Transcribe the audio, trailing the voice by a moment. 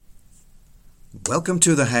Welcome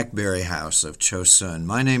to the Hackberry House of Chosun.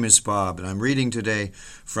 My name is Bob, and I'm reading today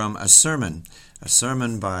from a sermon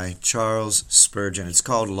by Charles Spurgeon. It's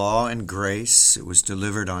called Law and Grace. It was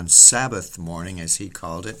delivered on Sabbath morning, as he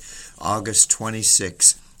called it, August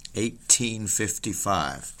 26,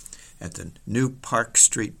 1855, at the New Park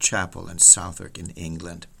Street Chapel in Southwark in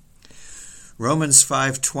England. Romans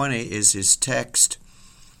 5:20 is his text.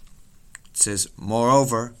 It says,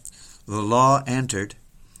 "Moreover, the law entered,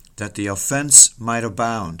 that the offense might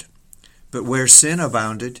abound. But where sin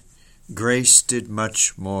abounded, grace did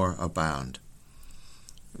much more abound."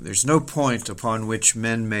 There's no point upon which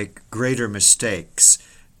men make greater mistakes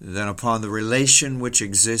than upon the relation which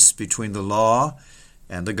exists between the law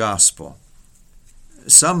and the gospel.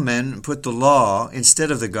 Some men put the law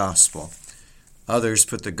instead of the gospel. Others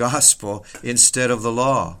put the gospel instead of the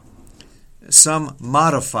law. Some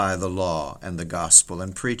modify the law and the gospel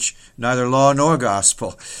and preach neither law nor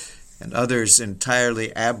gospel, and others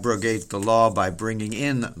entirely abrogate the law by bringing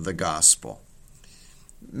in the gospel.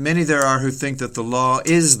 Many there are who think that the law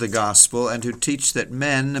is the gospel and who teach that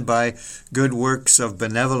men, by good works of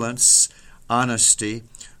benevolence, honesty,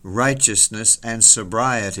 righteousness, and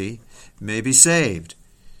sobriety, may be saved.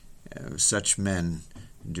 Such men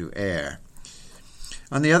do err.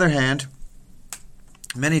 On the other hand,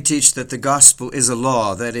 many teach that the gospel is a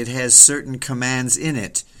law, that it has certain commands in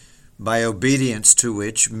it, by obedience to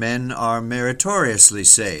which men are meritoriously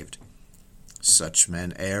saved. Such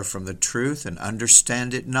men err from the truth and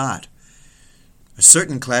understand it not. A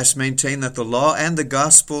certain class maintain that the law and the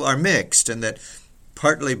gospel are mixed, and that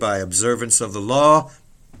partly by observance of the law,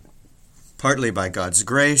 partly by God's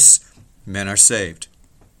grace, men are saved.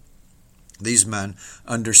 These men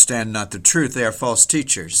understand not the truth. They are false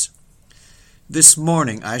teachers. This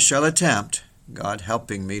morning I shall attempt, God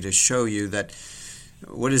helping me, to show you that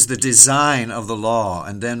what is the design of the law,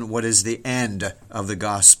 and then what is the end of the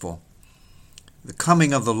gospel. The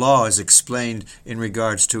coming of the law is explained in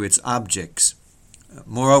regards to its objects.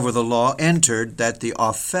 Moreover, the law entered that the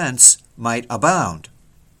offense might abound.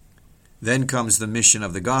 Then comes the mission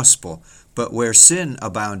of the gospel. But where sin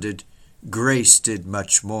abounded, grace did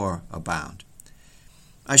much more abound.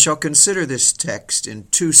 I shall consider this text in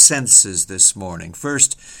two senses this morning.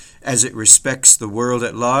 First, as it respects the world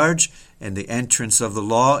at large and the entrance of the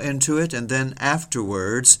law into it, and then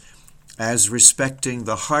afterwards as respecting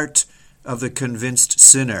the heart of the convinced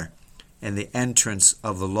sinner and the entrance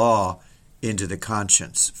of the law into the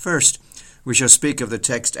conscience. First, we shall speak of the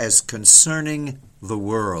text as concerning the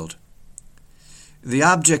world. The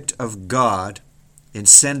object of God in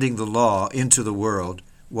sending the law into the world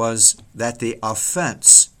was that the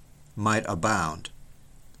offense might abound.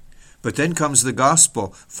 But then comes the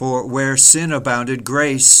gospel, for where sin abounded,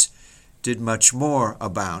 grace did much more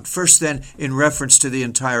abound. First then, in reference to the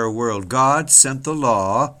entire world, God sent the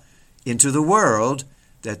law into the world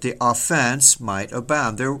that the offense might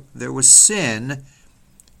abound. There was sin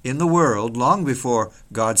in the world long before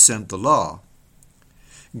God sent the law.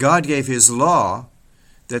 God gave his law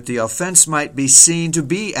that the offense might be seen to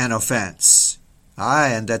be an offense.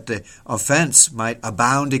 And that the offense might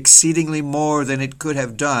abound exceedingly more than it could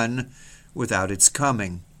have done without its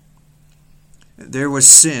coming. There was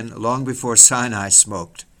sin long before Sinai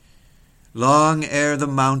smoked. Long ere the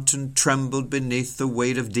mountain trembled beneath the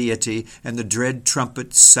weight of deity, and the dread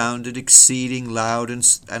trumpet sounded exceeding loud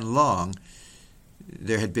and long,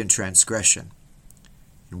 there had been transgression.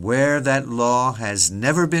 And where that law has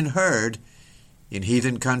never been heard, in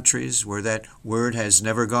heathen countries where that word has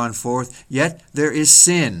never gone forth, yet there is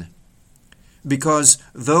sin. Because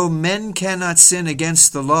though men cannot sin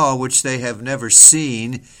against the law which they have never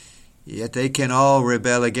seen, yet they can all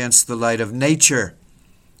rebel against the light of nature,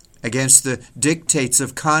 against the dictates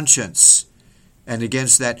of conscience, and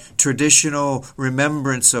against that traditional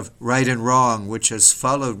remembrance of right and wrong which has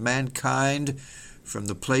followed mankind from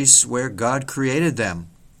the place where God created them.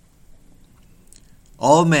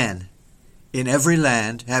 All men in every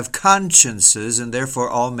land have consciences, and therefore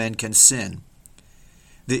all men can sin.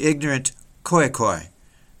 The ignorant Khoikhoi,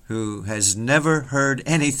 who has never heard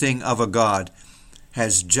anything of a God,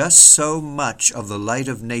 has just so much of the light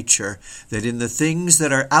of nature that in the things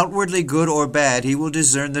that are outwardly good or bad he will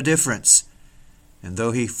discern the difference. And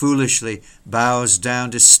though he foolishly bows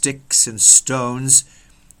down to sticks and stones,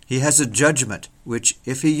 he has a judgment which,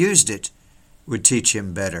 if he used it, would teach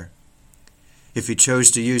him better. If he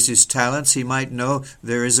chose to use his talents, he might know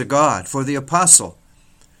there is a God. For the apostle,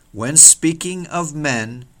 when speaking of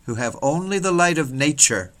men who have only the light of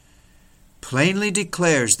nature, plainly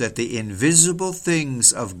declares that the invisible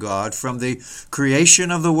things of God from the creation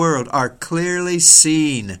of the world are clearly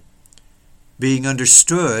seen, being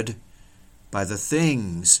understood by the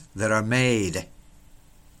things that are made,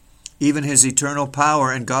 even his eternal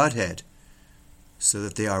power and Godhead, so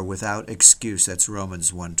that they are without excuse. That's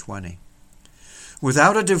Romans 1:20.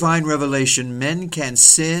 Without a divine revelation, men can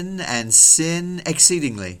sin, and sin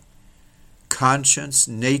exceedingly. Conscience,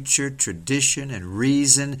 nature, tradition, and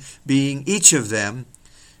reason being each of them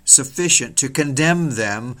sufficient to condemn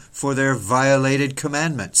them for their violated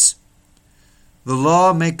commandments. The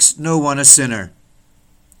law makes no one a sinner.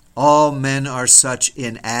 All men are such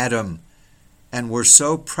in Adam, and were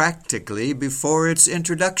so practically before its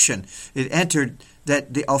introduction. It entered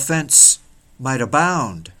that the offense might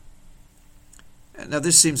abound. Now,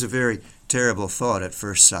 this seems a very terrible thought at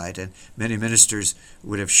first sight, and many ministers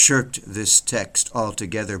would have shirked this text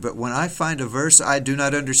altogether. But when I find a verse I do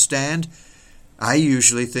not understand, I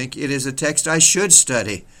usually think it is a text I should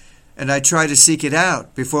study, and I try to seek it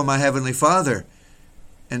out before my Heavenly Father.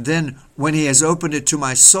 And then, when He has opened it to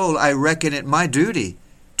my soul, I reckon it my duty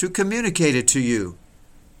to communicate it to you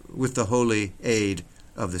with the holy aid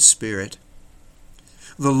of the Spirit.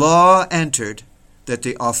 The law entered that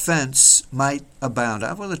the offense might abound.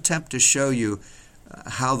 I will attempt to show you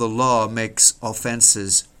how the law makes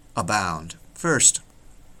offenses abound. First,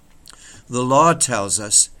 the law tells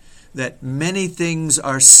us that many things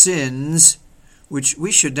are sins which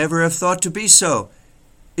we should never have thought to be so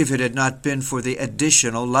if it had not been for the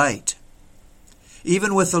additional light.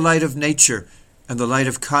 Even with the light of nature and the light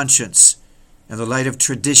of conscience and the light of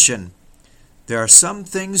tradition, there are some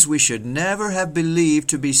things we should never have believed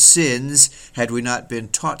to be sins had we not been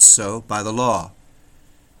taught so by the law.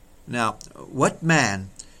 Now, what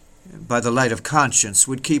man, by the light of conscience,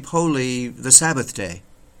 would keep holy the Sabbath day?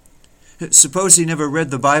 Suppose he never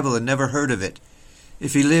read the Bible and never heard of it.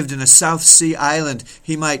 If he lived in a South Sea island,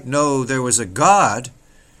 he might know there was a God,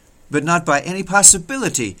 but not by any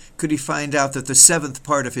possibility could he find out that the seventh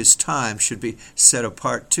part of his time should be set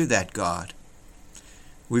apart to that God.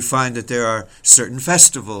 We find that there are certain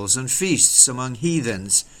festivals and feasts among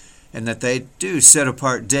heathens, and that they do set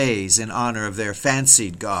apart days in honor of their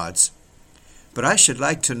fancied gods. But I should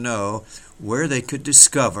like to know where they could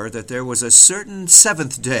discover that there was a certain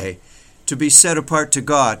seventh day to be set apart to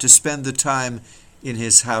God, to spend the time in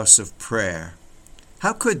His house of prayer.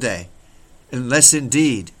 How could they? Unless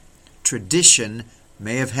indeed tradition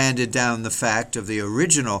may have handed down the fact of the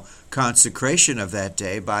original consecration of that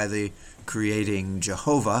day by the creating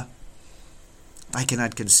Jehovah. I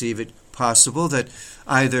cannot conceive it possible that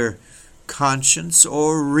either conscience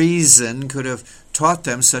or reason could have taught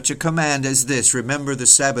them such a command as this: remember the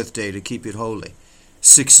Sabbath day to keep it holy.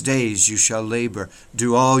 6 days you shall labor,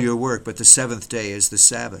 do all your work, but the seventh day is the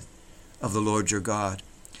Sabbath of the Lord your God.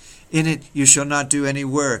 In it you shall not do any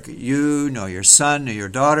work, you, nor your son, nor your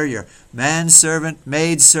daughter, your manservant,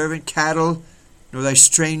 maidservant, cattle, nor thy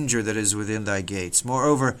stranger that is within thy gates.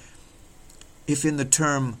 Moreover, if in the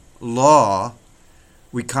term law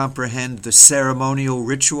we comprehend the ceremonial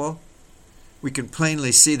ritual, we can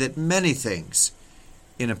plainly see that many things,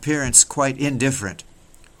 in appearance quite indifferent,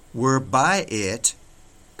 were by it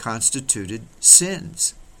constituted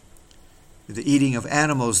sins. The eating of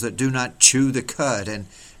animals that do not chew the cud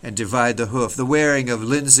and divide the hoof, the wearing of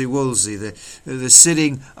linsey-woolsey, the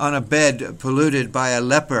sitting on a bed polluted by a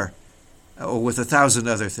leper, or with 1,000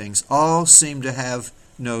 other things, all seem to have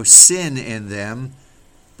no sin in them,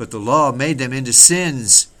 but the law made them into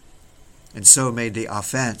sins, and so made the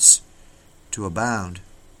offense to abound.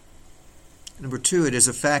 Number 2, it is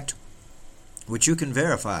a fact which you can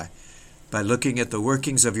verify by looking at the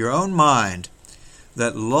workings of your own mind,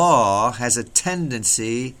 that law has a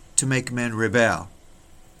tendency to make men rebel.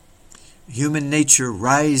 Human nature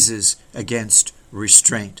rises against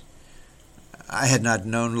restraint. I had not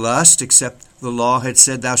known lust except the law had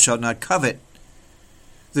said, thou shalt not covet.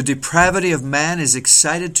 The depravity of man is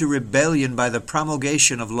excited to rebellion by the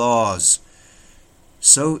promulgation of laws.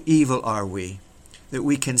 So evil are we that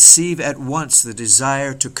we conceive at once the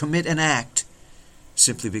desire to commit an act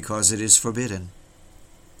simply because it is forbidden.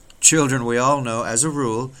 Children, we all know, as a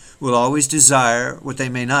rule, will always desire what they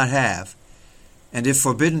may not have, and if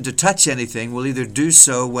forbidden to touch anything, will either do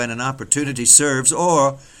so when an opportunity serves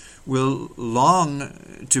or will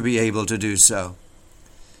long to be able to do so.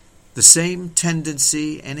 The same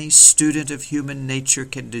tendency any student of human nature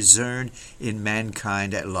can discern in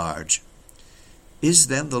mankind at large. Is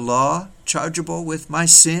then the law chargeable with my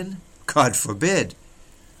sin? God forbid.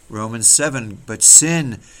 Romans 7, but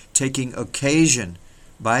sin, taking occasion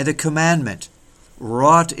by the commandment,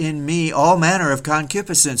 wrought in me all manner of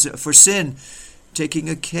concupiscence. For sin, taking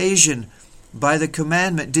occasion by the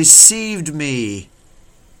commandment, deceived me,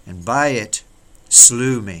 and by it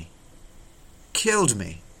slew me, killed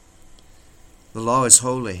me. The law is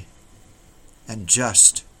holy and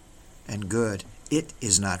just and good. It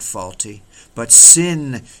is not faulty, but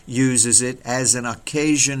sin uses it as an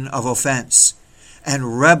occasion of offense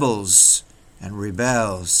and rebels and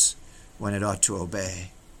rebels when it ought to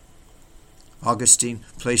obey. Augustine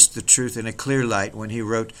placed the truth in a clear light when he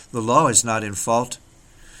wrote, "The law is not in fault,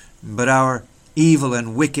 but our evil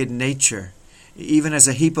and wicked nature, even as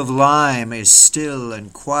a heap of lime is still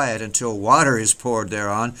and quiet until water is poured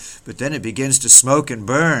thereon, but then it begins to smoke and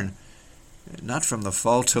burn, not from the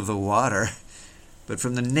fault of the water, but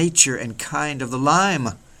from the nature and kind of the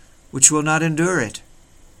lime, which will not endure it."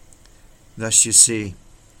 Thus you see,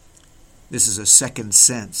 this is a second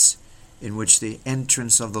sense in which the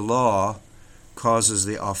entrance of the law causes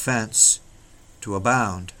the offense to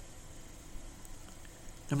abound.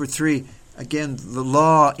 Number 3, again, the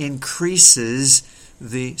law increases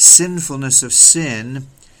the sinfulness of sin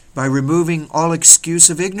by removing all excuse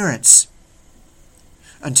of ignorance.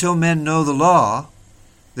 Until men know the law,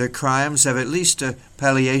 their crimes have at least a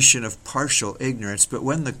palliation of partial ignorance, but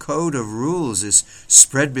when the code of rules is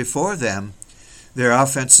spread before them, their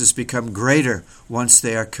offenses become greater once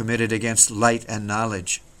they are committed against light and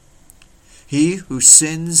knowledge. He who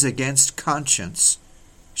sins against conscience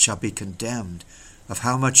shall be condemned. Of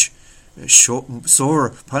how much sore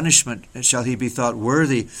punishment shall he be thought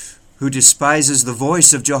worthy who despises the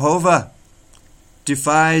voice of Jehovah,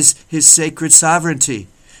 defies his sacred sovereignty,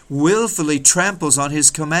 willfully tramples on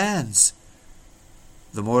his commands?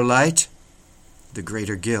 The more light, the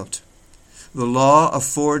greater guilt. The law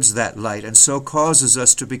affords that light, and so causes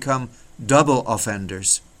us to become double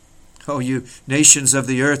offenders. O you nations of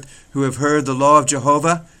the earth who have heard the law of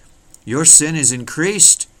Jehovah, your sin is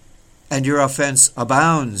increased, and your offense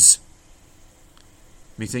abounds.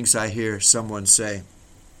 Methinks I hear someone say,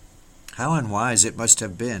 "How unwise it must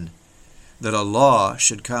have been that a law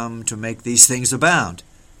should come to make these things abound."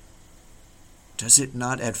 Does it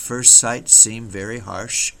not at first sight seem very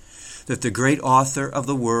harsh that the great author of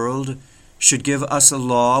the world should give us a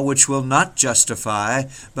law which will not justify,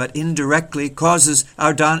 but indirectly causes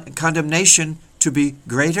our condemnation to be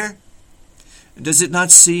greater? Does it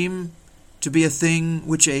not seem to be a thing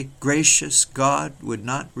which a gracious God would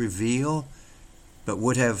not reveal, but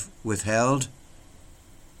would have withheld?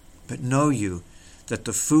 But know you that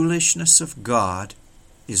the foolishness of God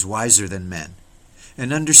is wiser than men,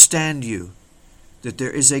 and understand you that there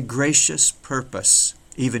is a gracious purpose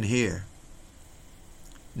even here.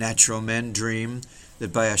 Natural men dream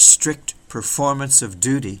that by a strict performance of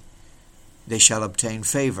duty they shall obtain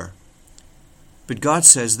favor. But God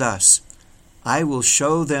says thus, "I will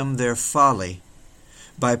show them their folly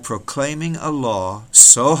by proclaiming a law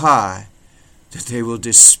so high that they will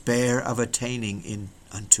despair of attaining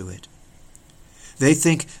unto it." They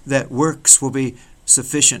think that works will be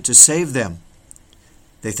sufficient to save them.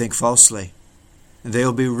 They think falsely, and they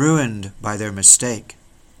will be ruined by their mistake.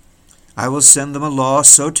 I will send them a law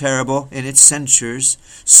so terrible in its censures,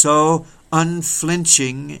 so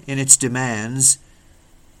unflinching in its demands,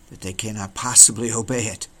 that they cannot possibly obey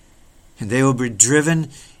it. And they will be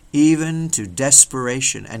driven even to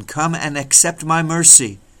desperation and come and accept my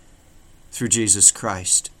mercy through Jesus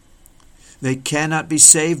Christ. They cannot be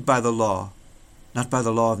saved by the law, not by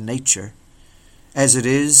the law of nature. As it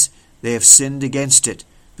is, they have sinned against it,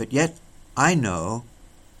 but yet I know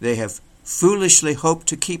they have foolishly hoped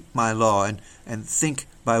to keep my law and think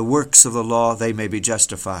by works of the law they may be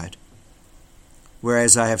justified.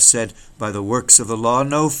 Whereas I have said, by the works of the law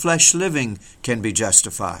no flesh living can be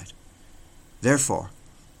justified. Therefore,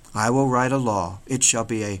 I will write a law. It shall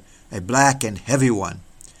be a black and heavy one,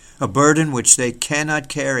 a burden which they cannot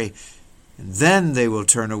carry. And then they will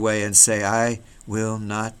turn away and say, I will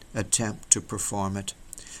not attempt to perform it.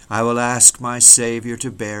 I will ask my Savior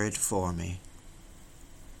to bear it for me.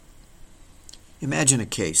 Imagine a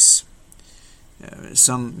case.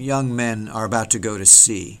 Some young men are about to go to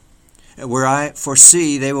sea, where I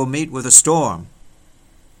foresee they will meet with a storm.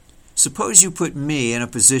 Suppose you put me in a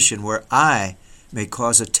position where I may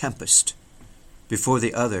cause a tempest before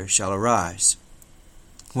the other shall arise.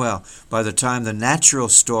 Well, by the time the natural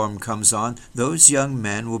storm comes on, those young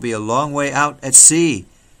men will be a long way out at sea,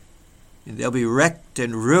 and they'll be wrecked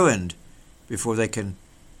and ruined before they can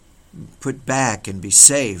put back and be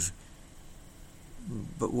saved.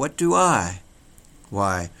 But what do I?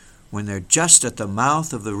 Why, when they're just at the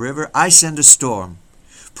mouth of the river, I send a storm,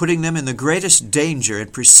 putting them in the greatest danger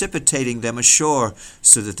and precipitating them ashore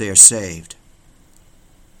so that they are saved.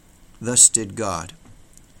 Thus did God.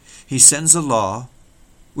 He sends a law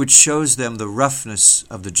which shows them the roughness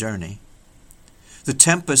of the journey. The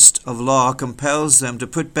tempest of law compels them to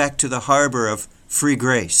put back to the harbor of free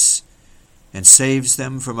grace. and saves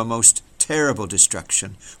them from a most terrible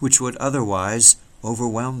destruction, which would otherwise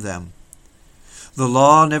overwhelm them. The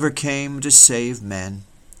law never came to save men.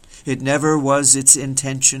 It never was its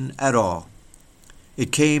intention at all.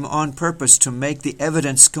 It came on purpose to make the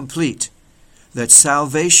evidence complete that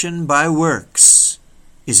salvation by works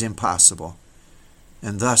is impossible,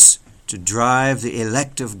 and thus to drive the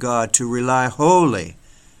elect of God to rely wholly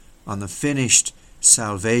on the finished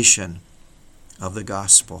salvation of the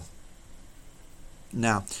gospel.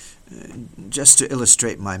 Now, just to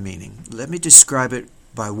illustrate my meaning, let me describe it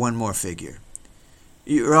by one more figure.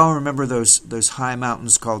 You all remember those high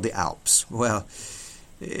mountains called the Alps? Well,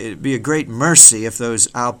 it'd be a great mercy if those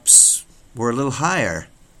Alps were a little higher.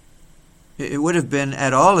 It would have been,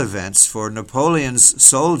 at all events, for Napoleon's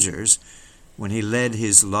soldiers, when he led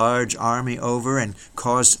his large army over and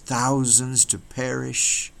caused thousands to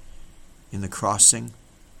perish in the crossing.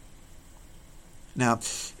 Now,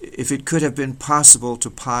 if it could have been possible to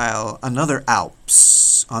pile another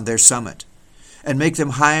Alps on their summit and make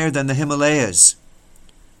them higher than the Himalayas,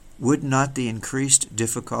 would not the increased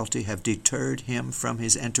difficulty have deterred him from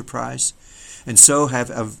his enterprise, and so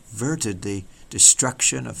have averted the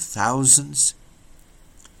destruction of thousands?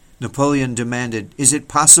 Napoleon demanded, "Is it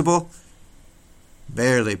possible?"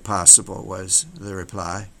 "Barely possible," was the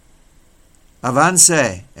reply. "Avance,"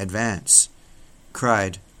 advance,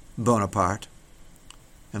 cried Bonaparte,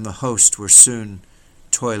 and the host were soon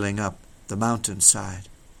toiling up the mountainside.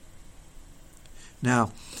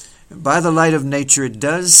 Now, by the light of nature, it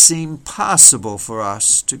does seem possible for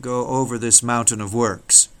us to go over this mountain of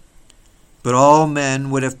works, but all men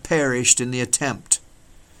would have perished in the attempt,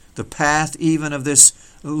 the path even of this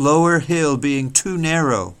lower hill being too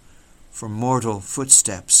narrow for mortal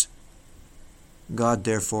footsteps. God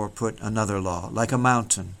therefore put another law, like a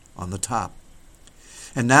mountain, on the top.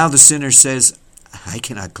 And now the sinner says, "I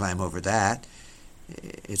cannot climb over that.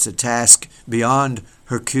 It's a task beyond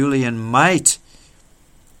Herculean might.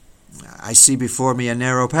 I see before me a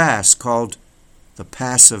narrow pass called the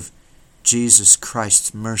pass of Jesus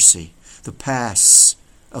Christ's mercy, the pass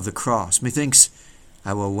of the cross. Methinks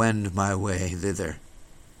I will wend my way thither.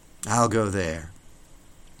 I'll go there."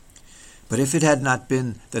 But if it had not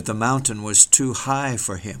been that the mountain was too high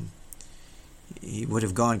for him, he would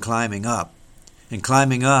have gone climbing up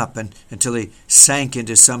until he sank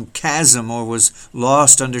into some chasm or was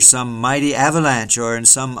lost under some mighty avalanche or in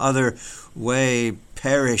some other way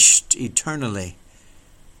perished eternally.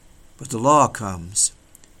 But the law comes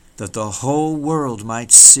that the whole world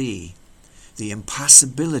might see the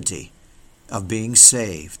impossibility of being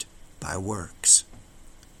saved by works.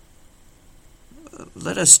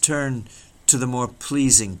 Let us turn to the more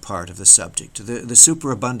pleasing part of the subject, the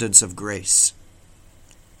superabundance of grace.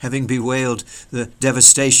 Having bewailed the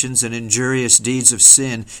devastations and injurious deeds of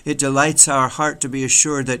sin, it delights our heart to be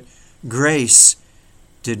assured that grace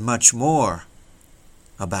did much more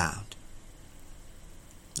abound.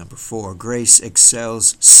 Number 4, grace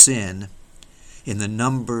excels sin in the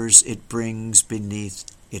numbers it brings beneath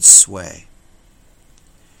its sway.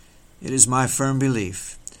 It is my firm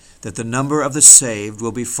belief that the number of the saved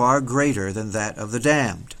will be far greater than that of the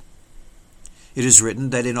damned. It is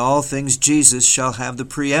written that in all things Jesus shall have the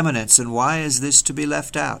preeminence, and why is this to be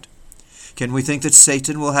left out? Can we think that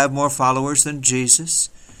Satan will have more followers than Jesus?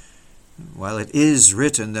 While it is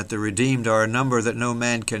written that the redeemed are a number that no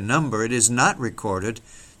man can number, it is not recorded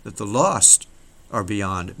that the lost are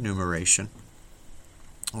beyond numeration.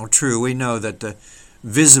 Oh, true, we know that the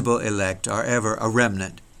visible elect are ever a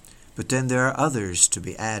remnant, but then there are others to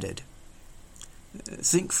be added.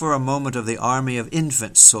 Think for a moment of the army of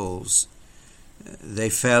infant souls. They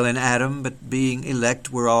fell in Adam, but being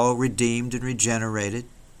elect were all redeemed and regenerated.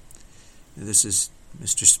 This is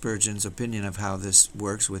Mr. Spurgeon's opinion of how this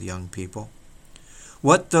works with young people.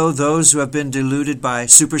 What though those who have been deluded by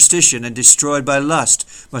superstition and destroyed by lust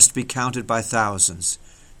must be counted by thousands?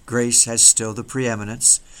 Grace has still the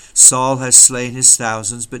preeminence. Saul has slain his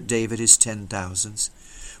thousands, but David his 10,000s.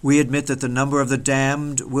 We admit that the number of the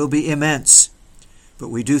damned will be immense, but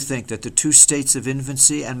we do think that the two states of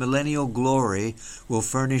infancy and millennial glory will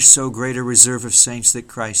furnish so great a reserve of saints that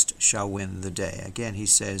Christ shall win the day. Again, he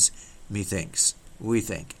says, methinks, we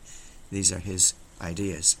think. These are his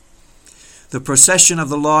ideas. The procession of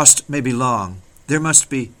the lost may be long. There must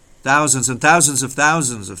be thousands and thousands of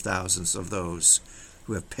thousands of thousands of those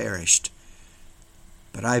who have perished.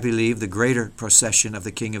 But I believe the greater procession of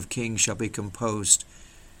the King of Kings shall be composed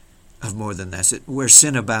of more than this. Where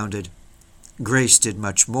sin abounded, grace did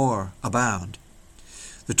much more abound.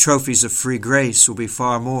 The trophies of free grace will be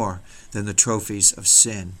far more than the trophies of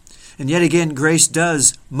sin. And yet again, grace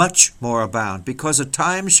does much more abound, because a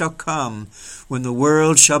time shall come when the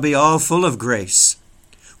world shall be all full of grace,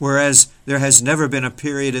 whereas there has never been a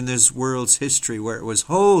period in this world's history where it was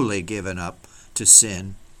wholly given up to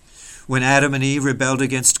sin. When Adam and Eve rebelled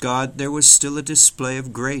against God, there was still a display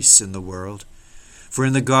of grace in the world. For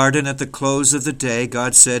in the garden at the close of the day,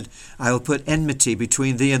 God said, I will put enmity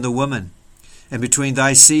between thee and the woman, and between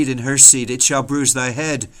thy seed and her seed. It shall bruise thy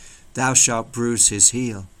head, thou shalt bruise his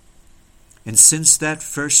heel. And since that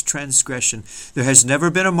first transgression, there has never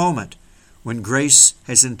been a moment when grace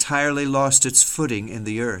has entirely lost its footing in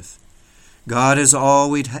the earth. God has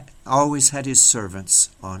always had his servants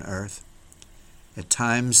on earth. At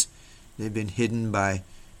times, they've been hidden by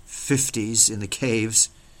 50s in the caves,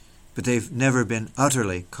 but they've never been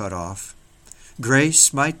utterly cut off.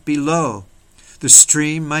 Grace might be low, the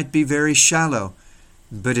stream might be very shallow,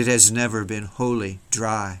 but it has never been wholly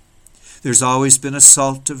dry. There's always been a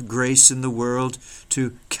salt of grace in the world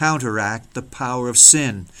to counteract the power of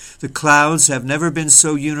sin. The clouds have never been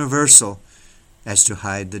so universal as to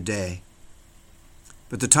hide the day.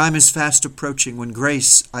 But the time is fast approaching when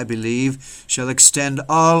grace, I believe, shall extend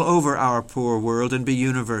all over our poor world and be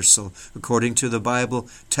universal. According to the Bible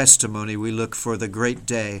testimony, we look for the great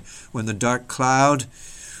day when the dark cloud,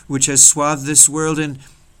 which has swathed this world in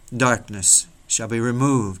darkness, shall be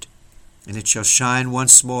removed, and it shall shine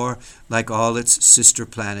once more like all its sister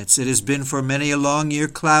planets. It has been for many a long year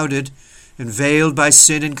clouded and veiled by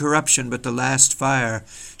sin and corruption, but the last fire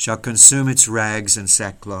shall consume its rags and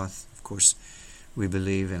sackcloth. Of course, we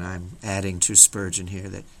believe, and I'm adding to Spurgeon here,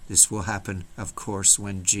 that this will happen, of course,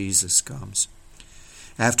 when Jesus comes.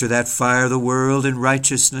 After that fire, the world in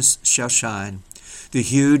righteousness shall shine. The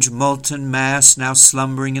huge molten mass now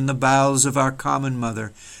slumbering in the bowels of our common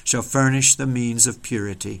mother shall furnish the means of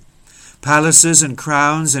purity. Palaces and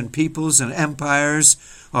crowns and peoples and empires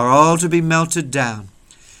are all to be melted down.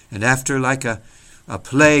 And after, like a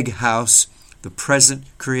plague house, the present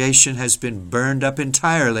creation has been burned up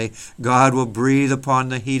entirely, God will breathe upon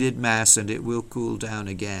the heated mass, and it will cool down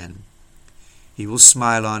again. He will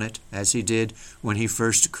smile on it, as he did when he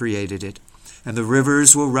first created it. And the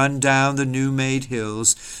rivers will run down the new-made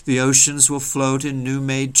hills. The oceans will float in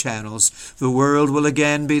new-made channels. The world will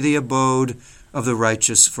again be the abode of the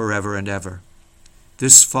righteous forever and ever.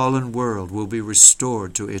 This fallen world will be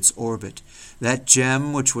restored to its orbit. That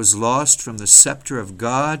gem which was lost from the scepter of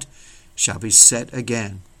God shall be set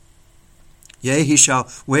again. Yea, he shall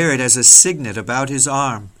wear it as a signet about his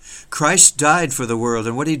arm. Christ died for the world,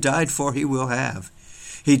 and what he died for he will have.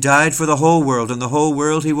 He died for the whole world, and the whole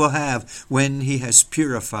world he will have when he has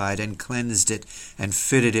purified and cleansed it and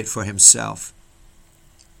fitted it for himself.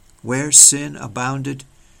 Where sin abounded,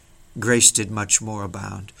 grace did much more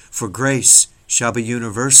abound. For grace shall be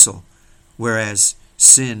universal, whereas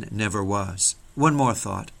sin never was. One more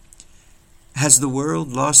thought. Has the world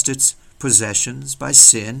lost its possessions by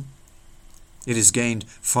sin? It has gained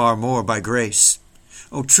far more by grace.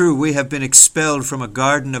 Oh, true, we have been expelled from a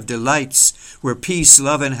garden of delights where peace,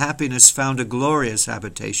 love, and happiness found a glorious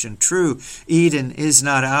habitation. True, Eden is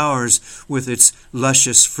not ours with its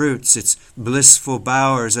luscious fruits, its blissful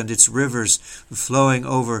bowers, and its rivers flowing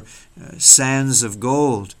over sands of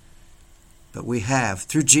gold. But we have,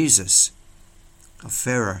 through Jesus, a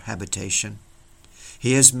fairer habitation.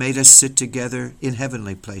 He has made us sit together in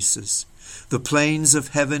heavenly places. The plains of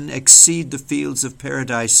heaven exceed the fields of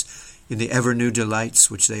paradise in the ever-new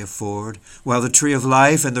delights which they afford, while the tree of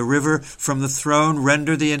life and the river from the throne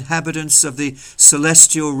render the inhabitants of the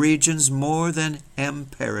celestial regions more than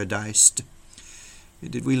emparadised.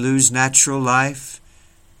 Did we lose natural life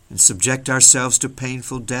and subject ourselves to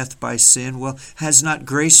painful death by sin? Well, has not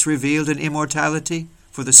grace revealed an immortality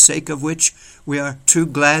for the sake of which we are too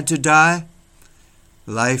glad to die?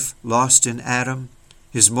 Life lost in Adam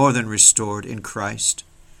is more than restored in Christ.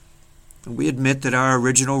 And we admit that our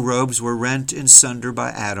original robes were rent in sunder by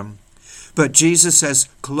Adam, but Jesus has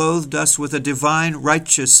clothed us with a divine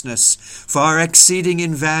righteousness, far exceeding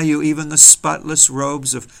in value even the spotless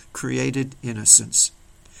robes of created innocence.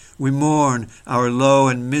 We mourn our low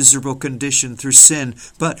and miserable condition through sin,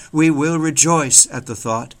 but we will rejoice at the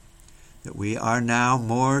thought that we are now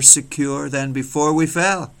more secure than before we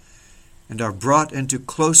fell, and are brought into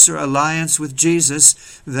closer alliance with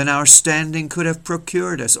Jesus than our standing could have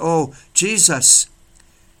procured us. Oh, Jesus,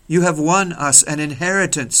 you have won us an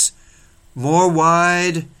inheritance more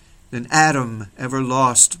wide than Adam ever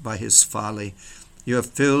lost by his folly. You have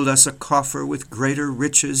filled us a coffer with greater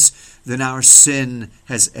riches than our sin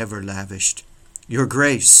has ever lavished. Your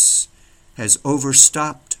grace has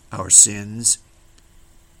overstopped our sins.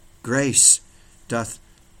 Grace doth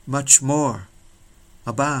much more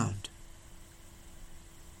abound.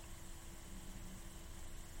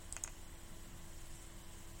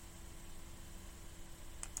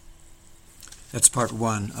 That's part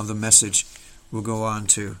one of the message. We'll go on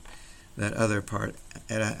to that other part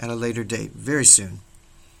at a later date, very soon.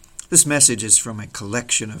 This message is from a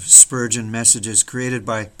collection of Spurgeon messages created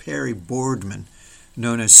by Perry Boardman,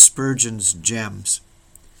 known as Spurgeon's Gems.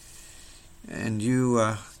 And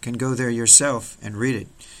you can go there yourself and read it.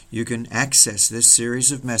 You can access this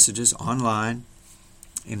series of messages online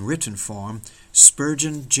in written form,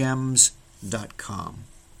 spurgeongems.com.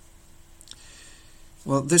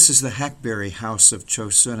 Well, this is the Hackberry House of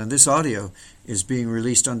Chosun, and this audio is being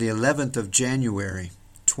released on the 11th of January,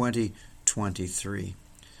 2023.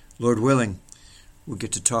 Lord willing, we'll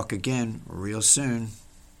get to talk again real soon.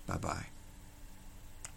 Bye-bye.